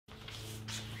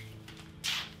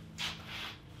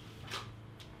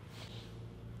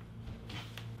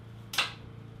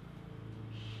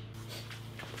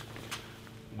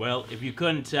Well, if you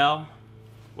couldn't tell,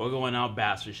 we're going out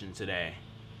bass fishing today.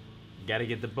 Gotta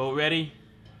get the boat ready,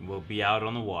 and we'll be out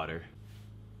on the water.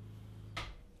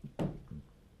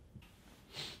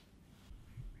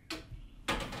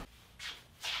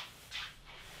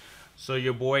 So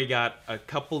your boy got a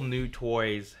couple new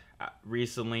toys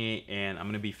recently, and I'm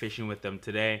gonna be fishing with them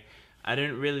today. I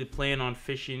didn't really plan on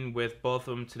fishing with both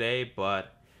of them today,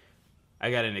 but I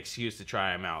got an excuse to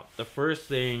try them out. The first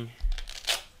thing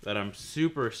that I'm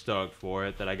super stoked for,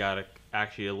 that I got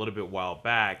actually a little bit while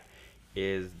back,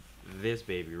 is this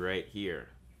baby right here.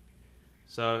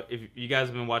 So if you guys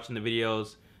have been watching the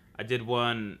videos, I did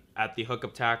one at the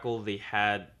Hookup Tackle. They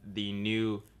had the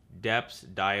new Depths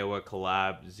Daiwa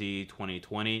Collab Z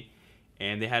 2020,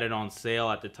 and they had it on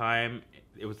sale at the time.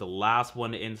 It was the last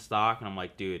one in stock, and I'm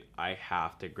like, dude, I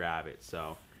have to grab it.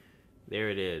 So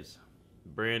there it is,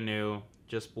 brand new,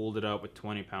 just spooled it up with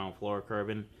 20-pound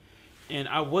fluorocarbon. And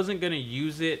I wasn't gonna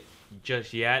use it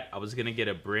just yet. I was gonna get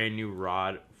a brand new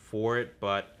rod for it,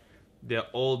 but the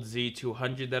old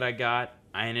Z200 that I got,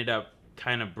 I ended up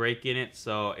kind of breaking it,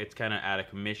 so it's kind of out of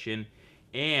commission.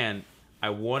 And I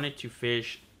wanted to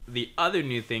fish the other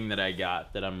new thing that I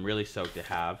got that I'm really stoked to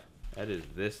have. That is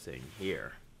this thing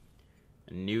here,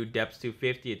 a new Depths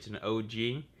 250. It's an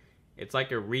OG. It's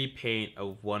like a repaint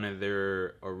of one of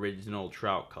their original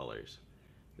trout colors.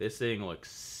 This thing looks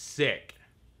sick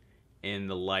in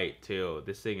the light too.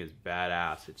 This thing is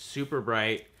badass. It's super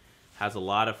bright, has a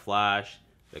lot of flash,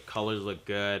 the colors look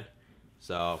good.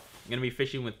 So I'm gonna be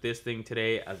fishing with this thing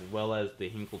today, as well as the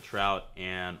Hinkle trout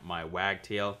and my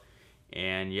wagtail.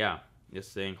 And yeah,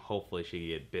 this thing hopefully should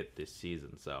get bit this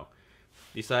season. So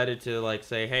decided to like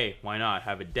say, hey, why not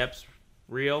have a Depths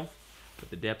reel with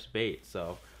the Depths bait.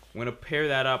 So I'm gonna pair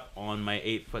that up on my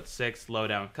 8'6"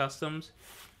 Lowdown Customs,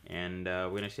 and we're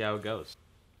gonna see how it goes.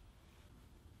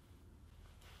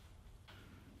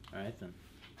 Alright then.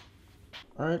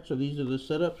 Alright, so these are the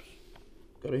setups.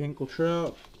 Got a Hinkle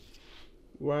trout,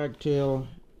 wagtail,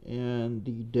 and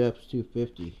the Depths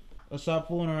 250. Let's stop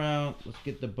fooling around. Let's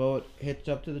get the boat hitched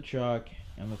up to the truck,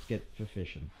 and let's get for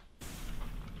fishing.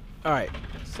 Alright,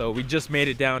 so we just made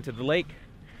it down to the lake.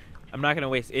 I'm not going to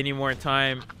waste any more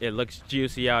time. It looks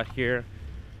juicy out here.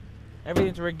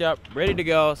 Everything's rigged up, ready to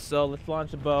go. So let's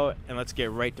launch the boat, and let's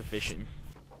get right to fishing.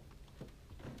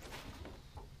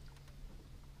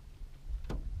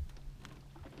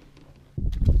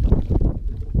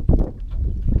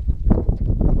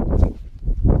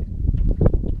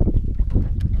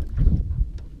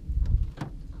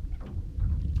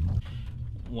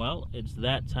 Well, it's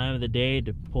that time of the day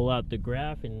to pull out the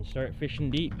graph and start fishing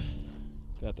deep.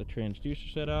 Got the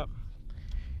transducer set up.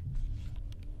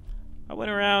 I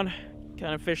went around,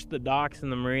 kind of fished the docks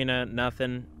and the marina,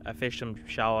 nothing. I fished some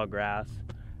shallow grass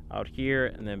out here,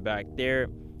 and then back there,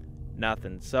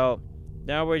 nothing. So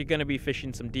now we're gonna be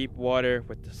fishing some deep water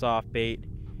with the soft bait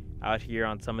out here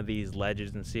on some of these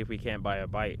ledges and see if we can't buy a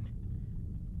bite.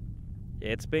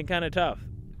 It's been kind of tough.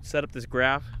 Set up this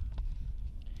graph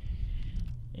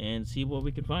and see what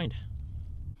we can find.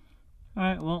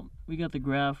 Alright, well, we got the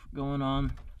graph going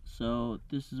on, so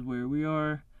this is where we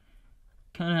are.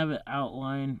 Kind of have an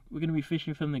outline. We're going to be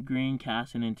fishing from the green,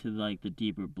 casting into like the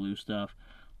deeper blue stuff,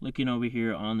 looking over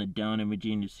here on the down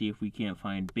imaging to see if we can't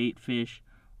find bait fish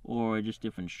or just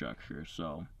different structures.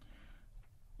 So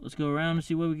let's go around and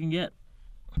see what we can get.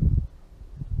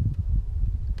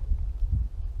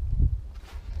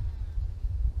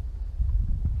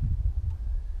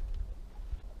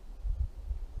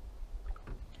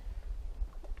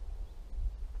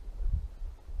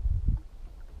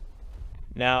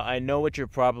 Now, I know what you're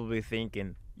probably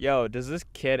thinking. Yo, does this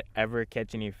kid ever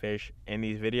catch any fish in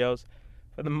these videos?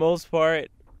 For the most part,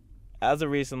 as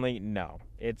of recently, no.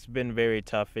 It's been very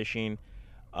tough fishing.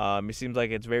 It seems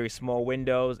like it's very small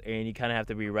windows, and you kind of have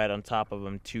to be right on top of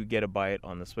them to get a bite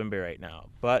on the Swimbait right now.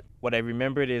 But what I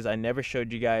remembered is I never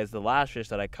showed you guys the last fish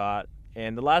that I caught.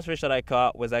 And the last fish that I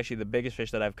caught was actually the biggest fish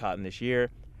that I've caught in this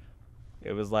year.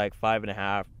 It was like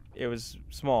 5.5. It was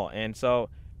small. And so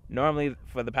normally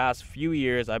for the past few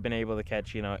years, I've been able to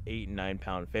catch, 8 and 9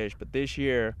 pound fish. But this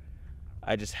year,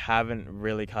 I just haven't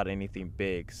really caught anything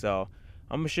big. So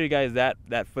I'm gonna show you guys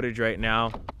that footage right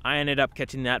now. I ended up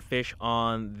catching that fish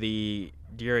on the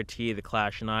DRT, the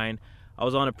Clash 9. I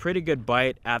was on a pretty good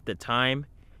bite at the time,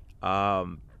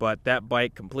 but that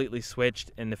bite completely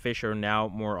switched and the fish are now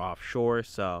more offshore.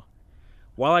 So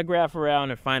while I graph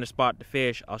around and find a spot to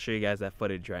fish, I'll show you guys that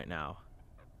footage right now.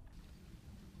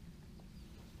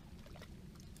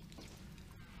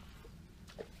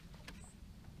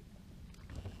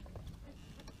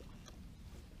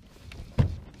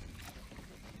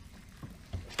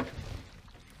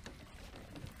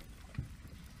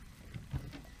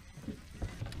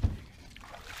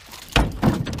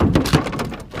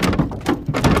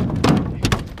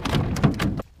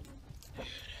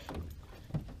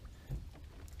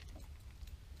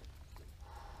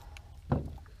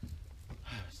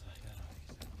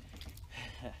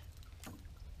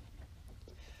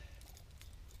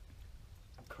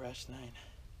 crash 9.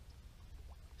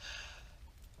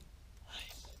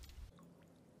 Nice.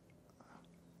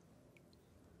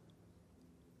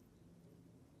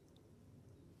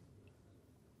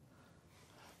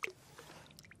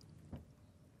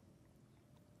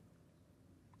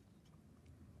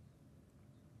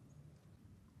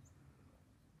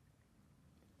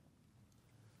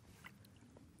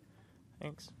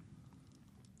 Thanks.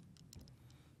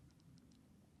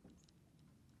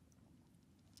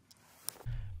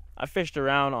 I fished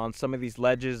around on some of these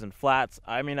ledges and flats.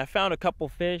 I mean, I found a couple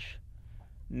fish,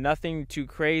 nothing too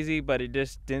crazy, but it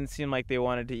just didn't seem like they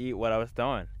wanted to eat what I was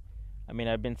throwing. I mean,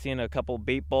 I've been seeing a couple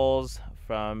bait balls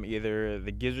from either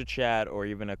the gizzard shad or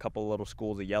even a couple little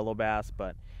schools of yellow bass, but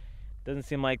it doesn't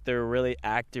seem like they're really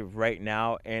active right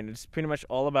now, and it's pretty much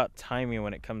all about timing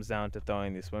when it comes down to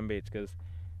throwing these swim baits, because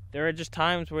there are just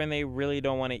times when they really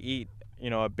don't want to eat,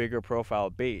 a bigger profile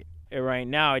bait. And right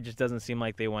now, it just doesn't seem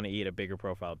like they want to eat a bigger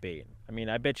profile bait. I mean,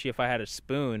 I bet you if I had a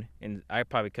spoon, and I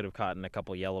probably could have caught in a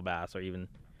couple yellow bass or even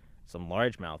some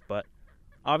largemouth, but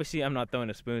obviously I'm not throwing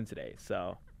a spoon today,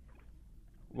 so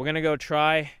we're gonna go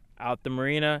try out the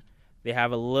marina. They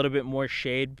have a little bit more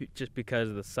shade just because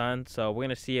of the sun, so we're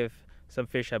gonna see if some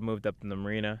fish have moved up in the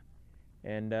marina,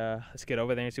 and let's get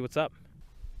over there and see what's up.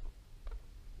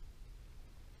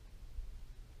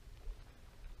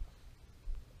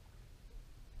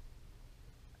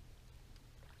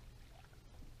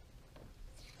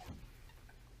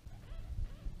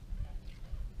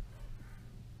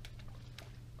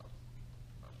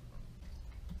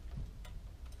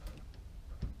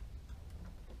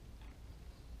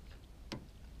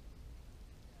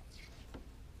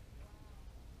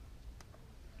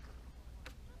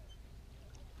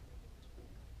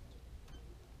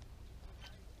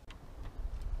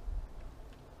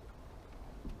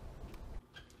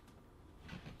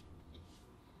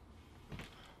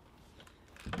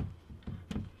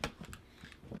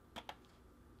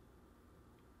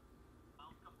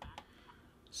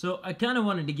 So I kind of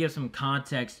wanted to give some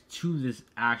context to this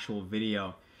actual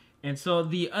video. And so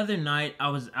the other night I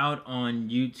was out on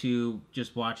YouTube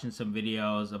just watching some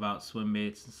videos about swim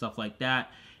baits and stuff like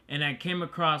that. And I came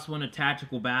across one of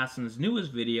TacticalBassin's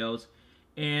newest videos.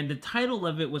 And the title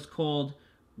of it was called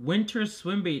 "Winter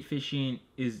Swim Bait Fishing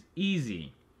is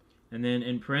Easy." And then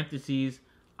in parentheses,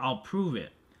 "I'll prove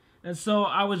it." And so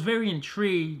I was very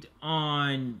intrigued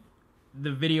on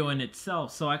the video in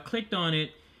itself. So I clicked on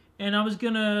it. And I was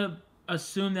going to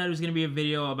assume that it was going to be a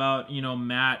video about,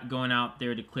 Matt going out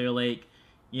there to Clear Lake,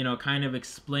 kind of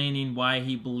explaining why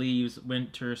he believes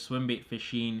winter swimbait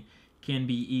fishing can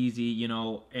be easy,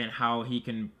 and how he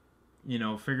can,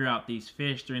 figure out these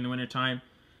fish during the wintertime.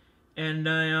 And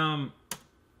I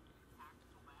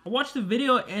watched the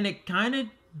video, and it kind of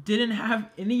didn't have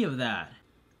any of that.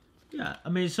 Yeah, I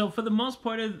mean, so for the most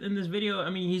part in this video,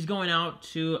 I mean, he's going out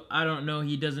to, I don't know,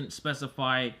 he doesn't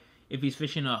specify if he's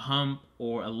fishing a hump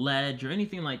or a ledge or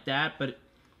anything like that, but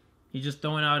he's just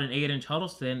throwing out an 8-inch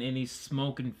Huddleston and he's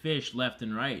smoking fish left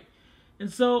and right.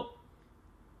 And so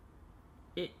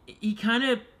he kind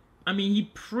of, I mean,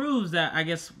 he proves that, I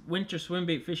guess, winter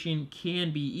swimbait fishing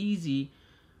can be easy,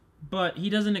 but he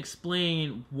doesn't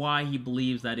explain why he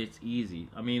believes that it's easy.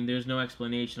 I mean, there's no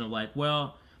explanation of like,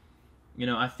 well,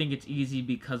 I think it's easy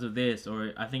because of this,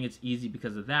 or I think it's easy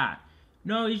because of that.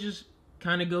 No, he just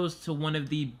kind of goes to one of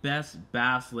the best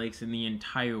bass lakes in the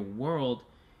entire world,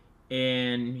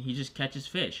 and he just catches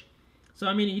fish. So,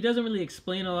 I mean, he doesn't really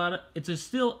explain a lot. It's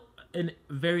still a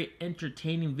very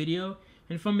entertaining video,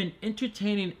 and from an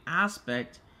entertaining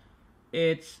aspect,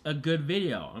 it's a good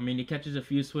video. I mean, he catches a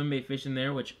few swimbait fish in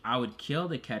there, which I would kill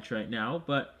to catch right now,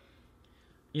 but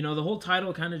the whole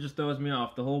title kind of just throws me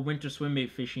off. The whole winter swimbait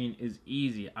fishing is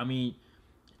easy. I mean,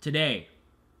 today,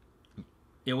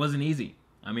 it wasn't easy.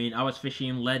 I mean, I was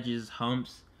fishing ledges,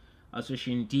 humps. I was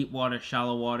fishing deep water,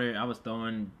 shallow water. I was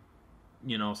throwing,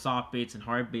 soft baits and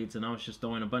hard baits, and I was just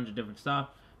throwing a bunch of different stuff.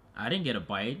 I didn't get a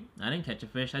bite. I didn't catch a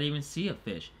fish. I didn't even see a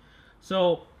fish.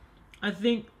 So, I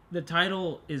think the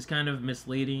title is kind of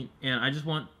misleading, and I just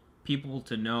want people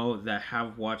to know that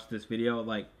have watched this video,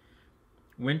 like,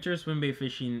 winter swimbait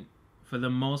fishing, for the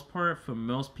most part, for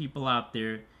most people out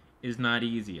there, is not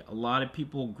easy. A lot of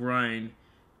people grind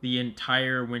the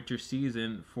entire winter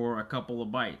season for a couple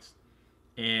of bites,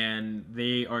 and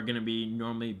they are going to be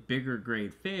normally bigger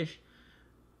grade fish.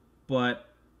 But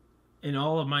in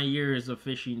all of my years of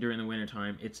fishing during the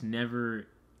wintertime, it's never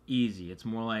easy. It's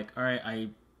more like, all right, I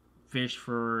fished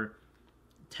for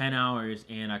 10 hours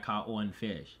and I caught one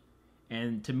fish,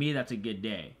 and to me that's a good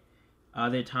day.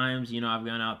 Other times, I've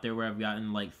gone out there where I've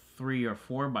gotten like 3 or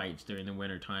 4 bites during the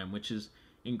wintertime, which is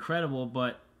incredible,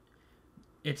 but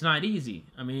it's not easy.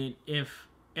 I mean, if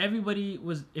it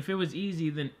was easy,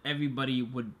 then everybody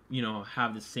would,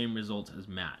 have the same results as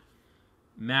Matt.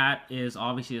 Matt is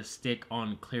obviously a stick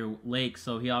on Clear Lake,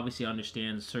 so he obviously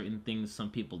understands certain things some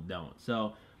people don't.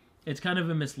 So it's kind of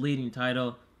a misleading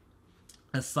title.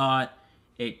 I saw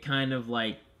it kind of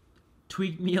like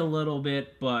tweaked me a little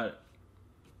bit, but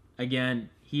again,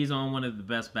 he's on one of the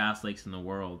best bass lakes in the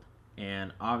world,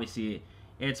 and obviously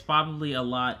it's probably a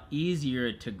lot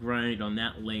easier to grind on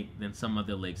that lake than some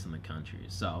other lakes in the country.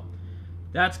 So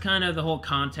that's kind of the whole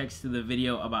context of the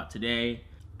video about today.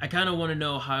 I kind of want to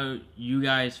know how you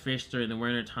guys fish during the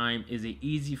winter time. Is it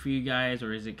easy for you guys,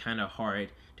 or is it kind of hard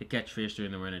to catch fish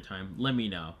during the winter time? Let me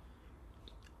know.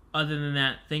 Other than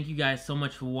that, thank you guys so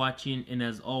much for watching, and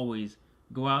as always,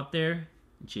 go out there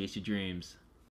and chase your dreams.